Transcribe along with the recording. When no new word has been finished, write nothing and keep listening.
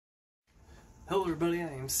Hello everybody, I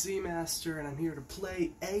am Seamaster and I'm here to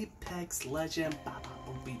play Apex Legend.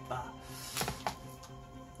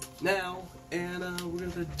 Now, we're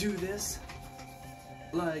gonna do this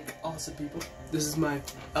like awesome people. This is my,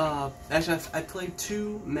 actually I played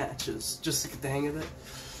 2 matches just to get the hang of it.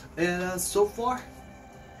 And so far,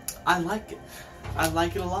 I like it. I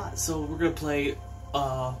like it a lot. So we're gonna play,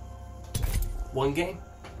 1 game.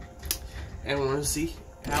 And we're gonna see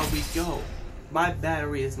how we go. My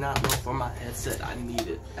battery is not low for my headset. I need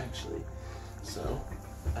it, actually. So,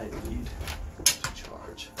 I need to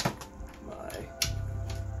charge my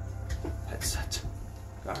headset.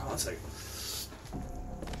 Alright, 1 second.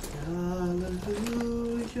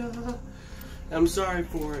 Hallelujah. I'm sorry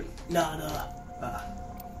for not,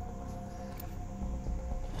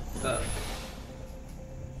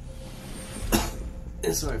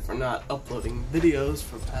 and sorry for not uploading videos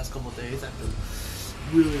for the past couple of days. I've been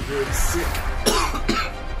really sick.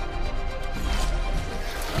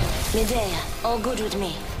 Medea, all good with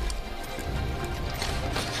me.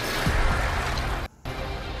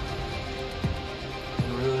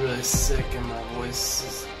 I'm really sick and my voice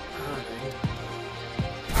is hurting.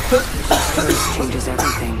 First changes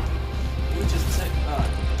everything. We just take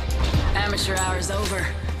Amateur hour's over.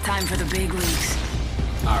 Time for the big leagues.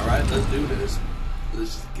 Alright, let's do this.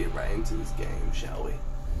 Let's just get right into this game, shall we?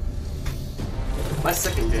 My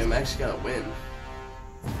second game, I actually got a win.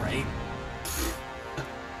 Right?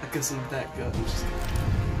 I guess I'm that good. I'm just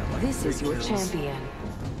kidding. Like This is 3 your kills. champion.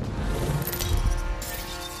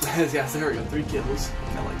 Yeah, there we go. 3 kills.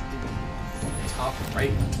 Got like top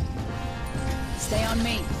right. Stay on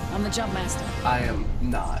me. I'm the jump master. I am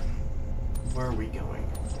not. Where are we going?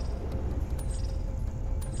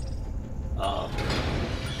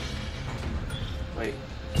 Wait.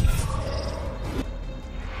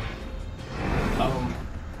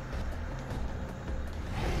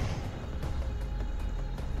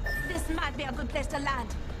 This might be a good place to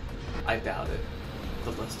land. I doubt it.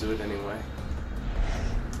 But let's do it anyway.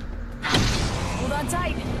 Hold on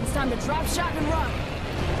tight. It's time to drop shot and run.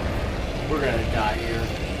 We're gonna die here.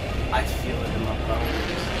 I feel it in my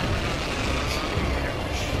bones.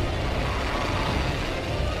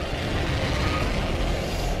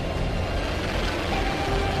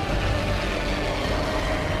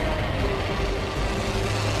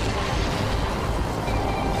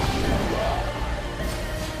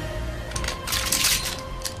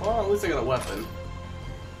 Well, at least I got a weapon.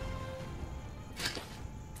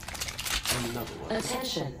 Another weapon.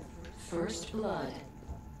 Attention. First blood.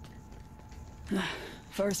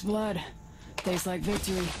 First blood. Tastes like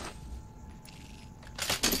victory.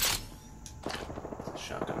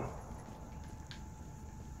 Shotgun.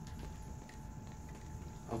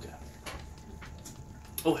 Okay.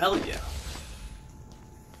 Oh, hell yeah.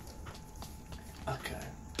 Okay.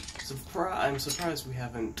 I'm surprised we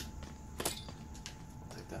haven't...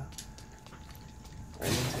 Like that. Right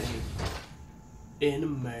into any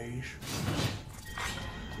animation.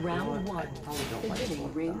 Round You know what? 1. I probably don't like Beginning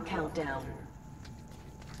Fortnite. ring countdown.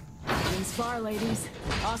 Wins far, ladies.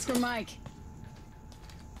 Oscar Mike.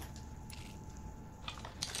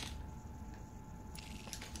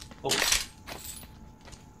 Oh. Okay.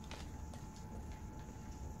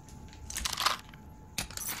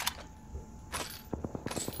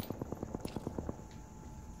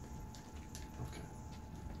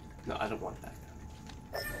 No, I don't want that.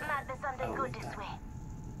 Might be something good this way.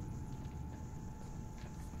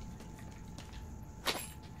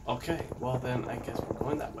 Okay, well then I guess we're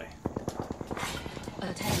going that way.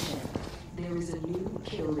 Attention. There is a new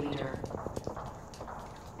kill leader.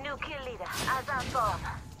 New kill leader, as our bomb.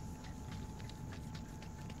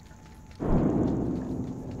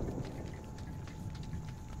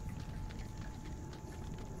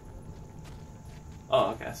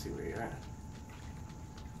 Oh, okay, I see where you're at.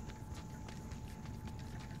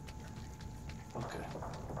 Okay.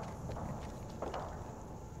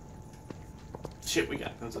 Shit, we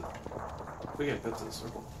gotta go to the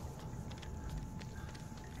circle.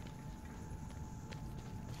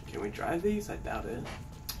 Can we drive these? I doubt it.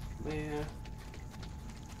 Man.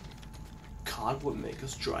 COD would make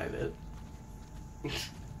us drive it.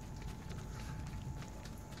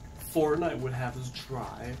 Fortnite would have us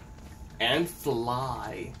drive and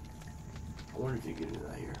fly. I wonder if you can do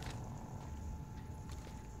that here.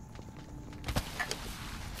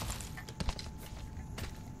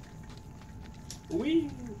 Whee!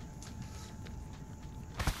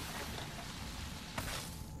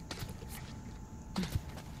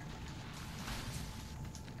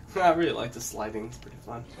 I really like the sliding, it's pretty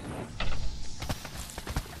fun.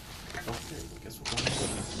 Okay, I guess we're going.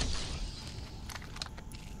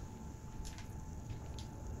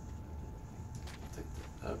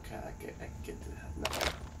 Okay, I can get to that. No.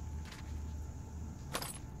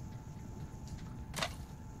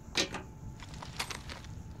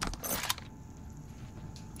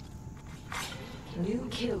 New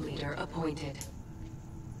kill leader appointed.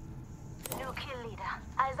 New kill leader.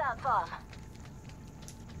 Eyes out for him.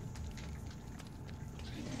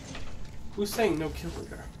 Who's saying no kill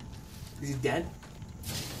leader? Is he dead?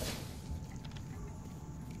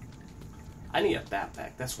 I need a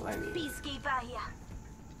backpack. That's what I need. Peacekeeper here.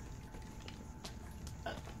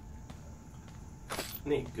 I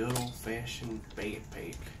need a good old-fashioned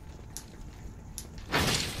backpack.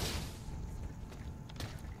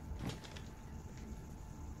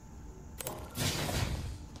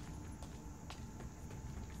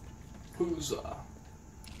 Who's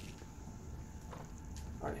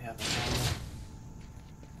already have a helmet.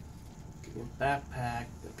 Give me a backpack.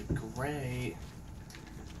 That'd be great.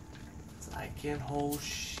 I can't hold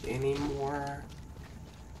anymore.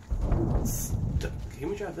 Can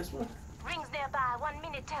we drive this one? Rings nearby. 1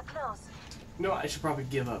 minute till close. You know what? I should probably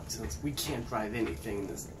give up since we can't drive anything in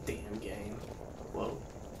this damn game. Whoa.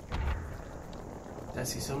 Did I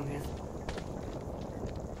see someone here?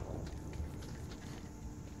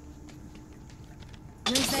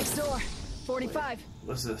 Rings next door. 45.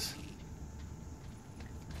 What's this?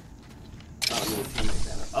 Oh, no, you make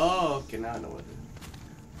that up. Oh, okay, now I know what it is.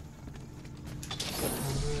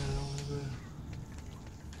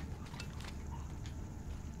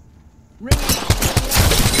 Ring.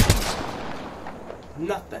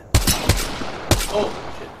 Nothing. Oh,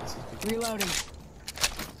 shit. This is good. Reloading.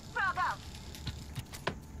 Frog out.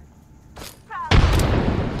 Frog.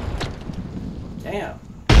 Damn.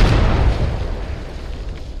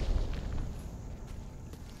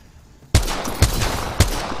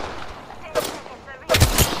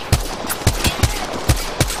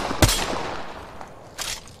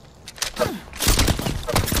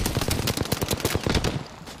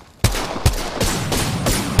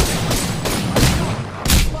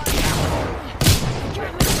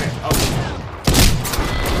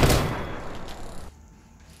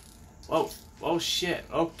 Whoa. Oh shit.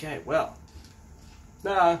 Okay, well.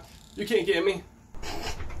 Nah, you can't get me.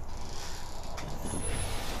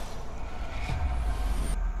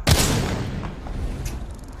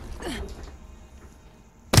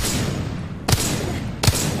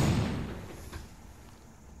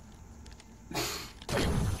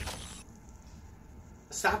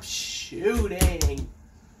 Stop shooting.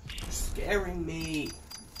 You're scaring me.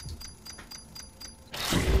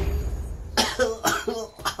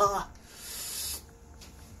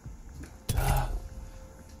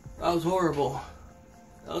 That was horrible.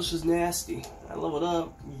 That was just nasty. I leveled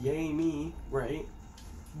up. Yay me. Right.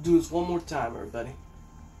 Do this one more time, everybody.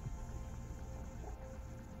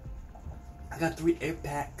 I got 3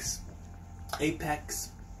 Apex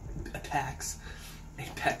packs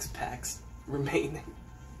remaining.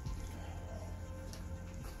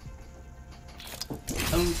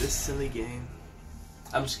 Oh, this silly game.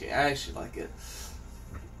 I'm just kidding. I actually like it.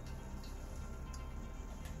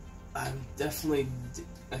 I'm definitely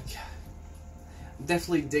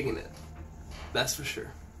digging it. That's for sure.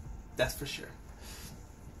 That's for sure.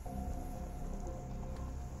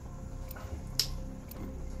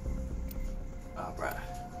 Oh, bruh.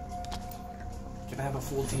 Can I have a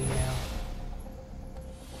full team now?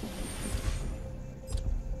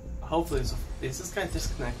 Hopefully, is this guy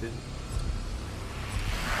disconnected?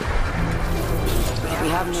 We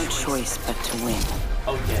have no choice but to win.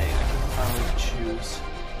 Oh, yay. I can finally choose.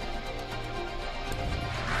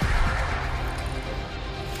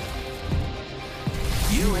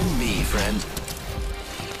 You and me, friend.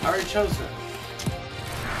 I already chose her.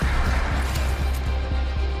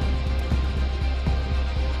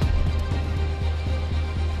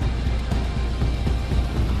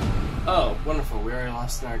 Oh, wonderful. We already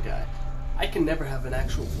lost our guy. I can never have an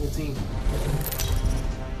actual full team. I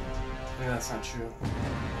think that's not true.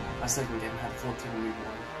 My second game had a full team and we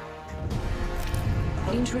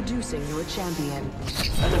won. Introducing your champion.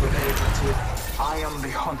 I never paid attention to it. I am the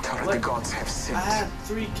hunter the gods have I sent. had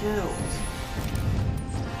 3 kills.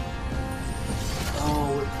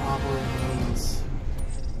 Oh,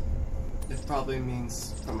 it probably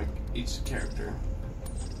means from each character.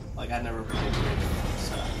 Like, I never played Rachel,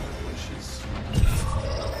 so I don't know what she's...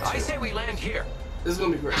 I say we land here. This is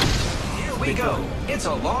gonna be great. Here we go. It's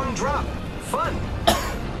a long drop. Fun.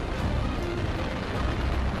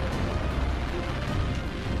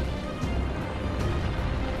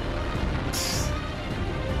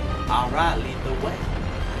 Alright, lead the way.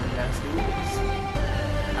 Let's do this.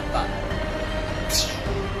 Bye.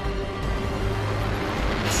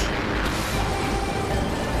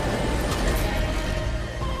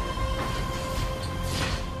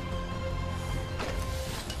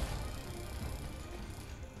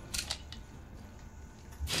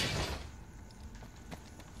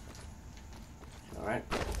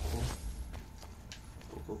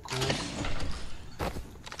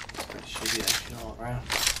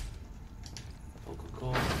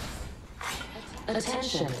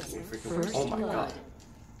 Attention. First Oh my blood. god.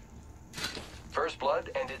 First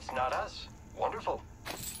blood, and it's not us. Wonderful.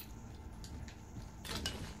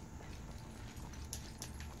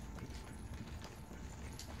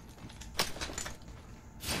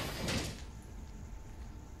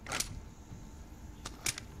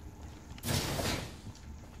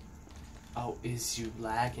 Oh, is you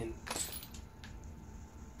lagging?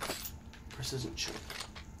 Precision choke.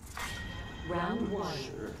 Round one.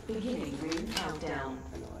 Sure. Beginning ring countdown.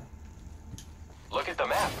 Anyway. Look at the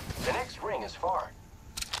map. The next ring is far.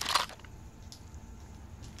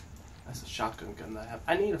 That's a shotgun gun that I have.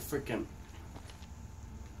 I need a freaking.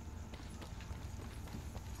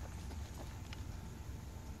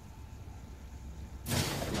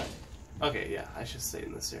 Okay, yeah, I should stay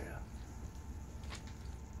in this area.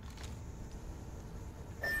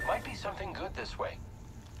 Might be something good this way.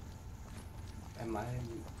 Am I?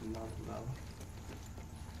 No.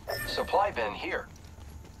 Supply bin here.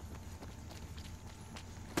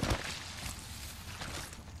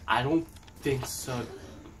 I don't think so.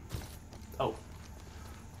 Oh.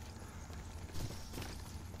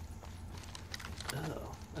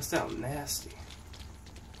 Oh, that sounds nasty.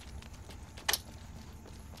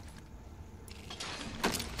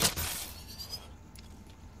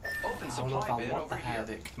 Open I don't know if supply I bin want over the here.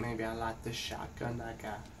 Havoc. Maybe I like this shotgun I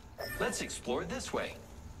got. Let's explore this way.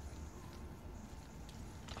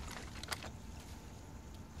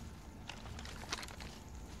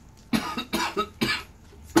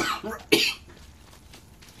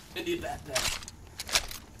 I need a backpack.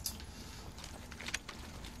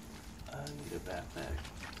 I need a backpack.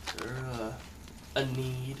 Is there a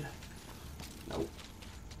need? Nope.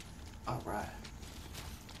 Alright.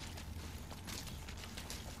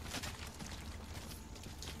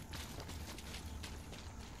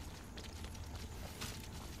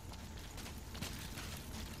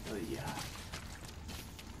 Oh yeah.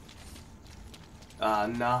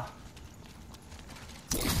 Nah.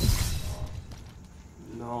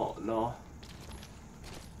 No.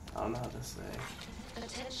 I don't know how to say.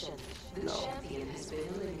 Attention. The No. champion has been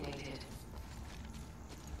eliminated.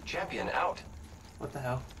 Champion out. What the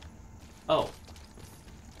hell? Oh.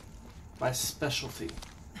 My specialty.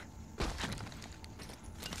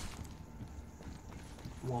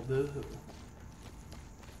 Well, boo.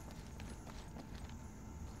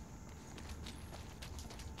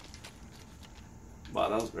 Wow,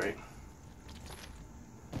 that was great.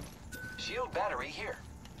 Shield battery here.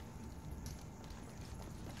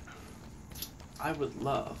 I would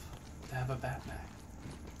love to have a backpack.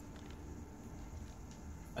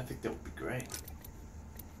 I think that would be great.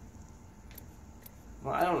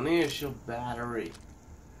 Well, I don't need a shield battery.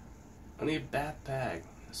 I need a backpack.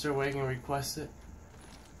 Is there a way I can request it?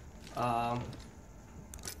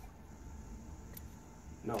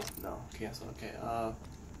 No, cancel. Okay,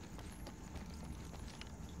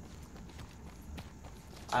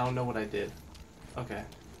 I don't know what I did. Okay.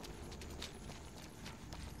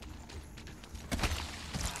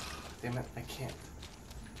 Damn it, I can't.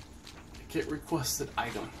 I can't request an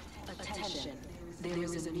item. Attention. There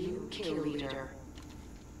is a new kill leader.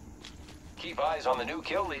 Keep eyes on the new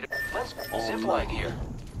kill leader. Let's Oh, zipline no. here.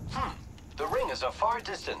 The ring is a far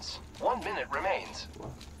distance. 1 minute remains.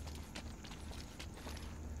 What?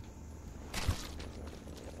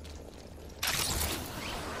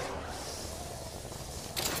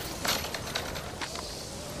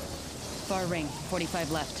 Far ring,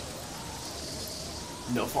 45 left.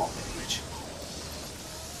 No fall damage.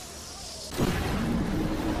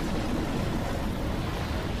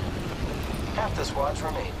 Half the squads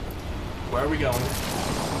remain. Where are we going?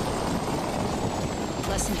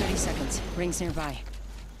 Less than 30 seconds. Ring's nearby.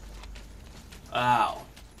 Ow.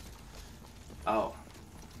 Oh.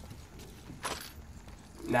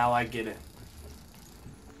 Now I get it.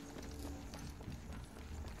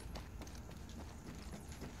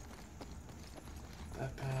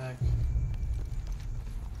 Backpack.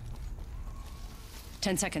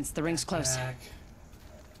 10 seconds. The ring's close. Backpack.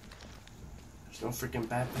 There's no freaking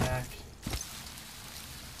backpack.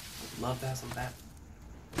 I'd love to have some back.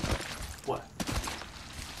 What?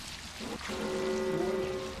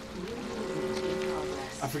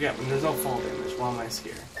 I forget, when there's no fall damage, why am I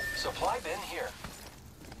scared? Supply bin here.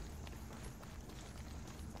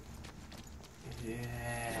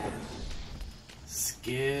 Yeah.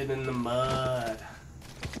 Skid in the mud.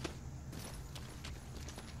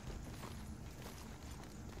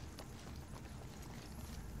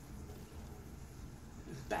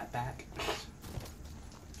 This backpack.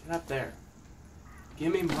 Get up there.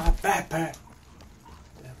 Give me my backpack.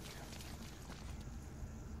 There we go.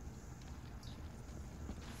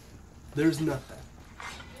 There's nothing.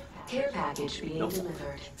 Care package being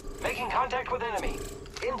delivered. Making contact with enemy.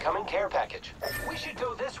 Incoming care package. We should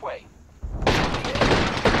go this way.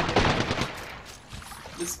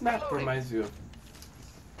 This map reminds me of,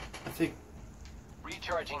 I think,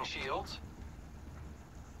 Recharging shields.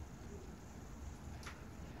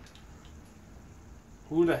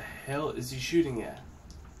 who the hell is he shooting at?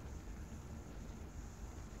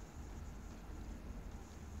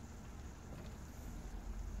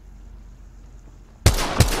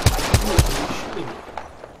 Who is he shooting at?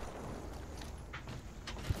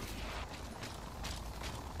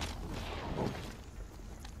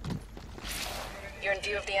 You're in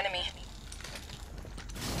view of the enemy.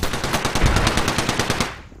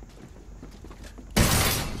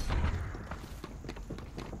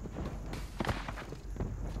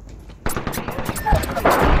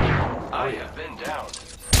 I have been down.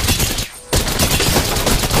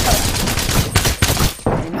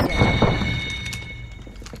 Enemy down.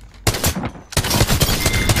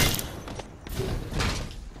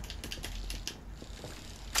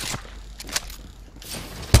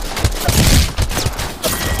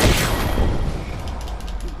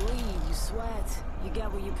 You bleed, you sweat. You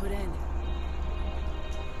get what you put in.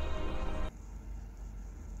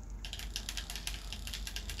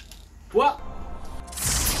 What?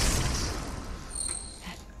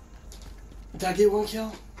 Did I get one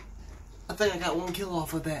kill? I think I got one kill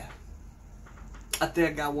off of that. I think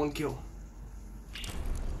I got one kill.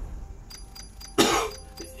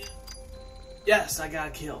 Yes, I got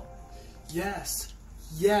a kill. Yes.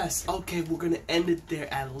 Yes. Okay, we're gonna end it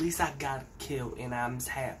there. At least I got a kill and I'm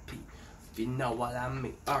happy. If you know what I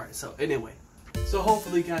mean. Alright, so anyway. So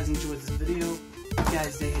hopefully you guys enjoyed this video. If you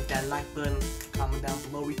guys did, hit that like button. Comment down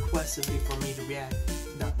below. Request something for me to react.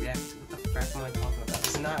 Not react to. What the crap am I talking about?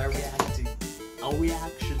 It's not a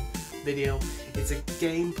reaction video. It's a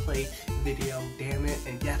gameplay video, damn it.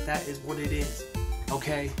 And yeah, that is what it is.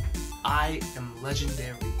 Okay? I am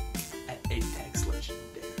legendary at Apex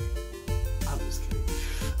Legendary. I'm just kidding.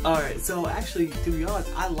 Alright, so actually, to be honest,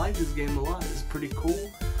 I like this game a lot. It's pretty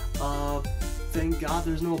cool. Thank God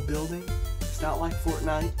there's no building. It's not like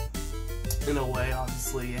Fortnite. In a way,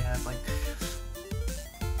 obviously, it has like...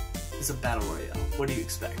 It's a battle royale. What do you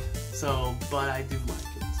expect? So, but I do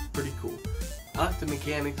like it. It's pretty cool. I like the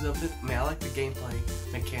mechanics of it. I mean, I like the gameplay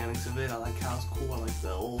mechanics of it. I like how it's cool. I like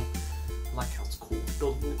the old... I like how it's cool.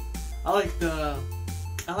 I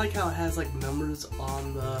like how it has like numbers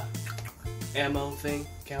on the ammo thing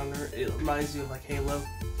counter. It reminds me of like Halo.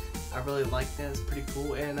 I really like that. It's pretty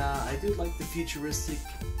cool. And I do like the futuristic,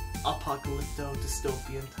 apocalypto,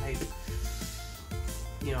 dystopian type,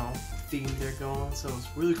 you know, theme they're going. So it's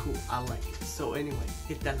really cool. I like it. So anyway,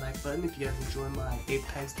 hit that like button if you guys enjoy my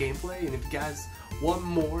Apex gameplay. And if you guys want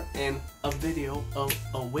more and a video of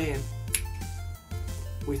a win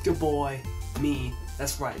with your boy, me.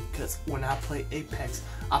 That's right, because when I play Apex,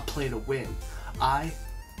 I play to win. I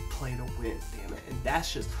play to win, damn it. And that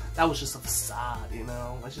was just a facade, you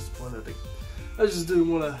know. I just didn't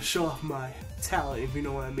want to show off my talent, if you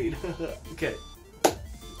know what I mean. Okay.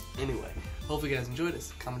 Anyway, hope you guys enjoyed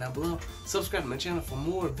this. Comment down below. Subscribe to my channel for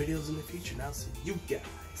more videos in the future. And I'll see you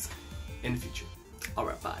guys in the future.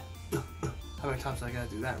 Alright, bye. How many times do I gotta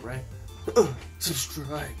do that, right?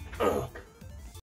 Subscribe.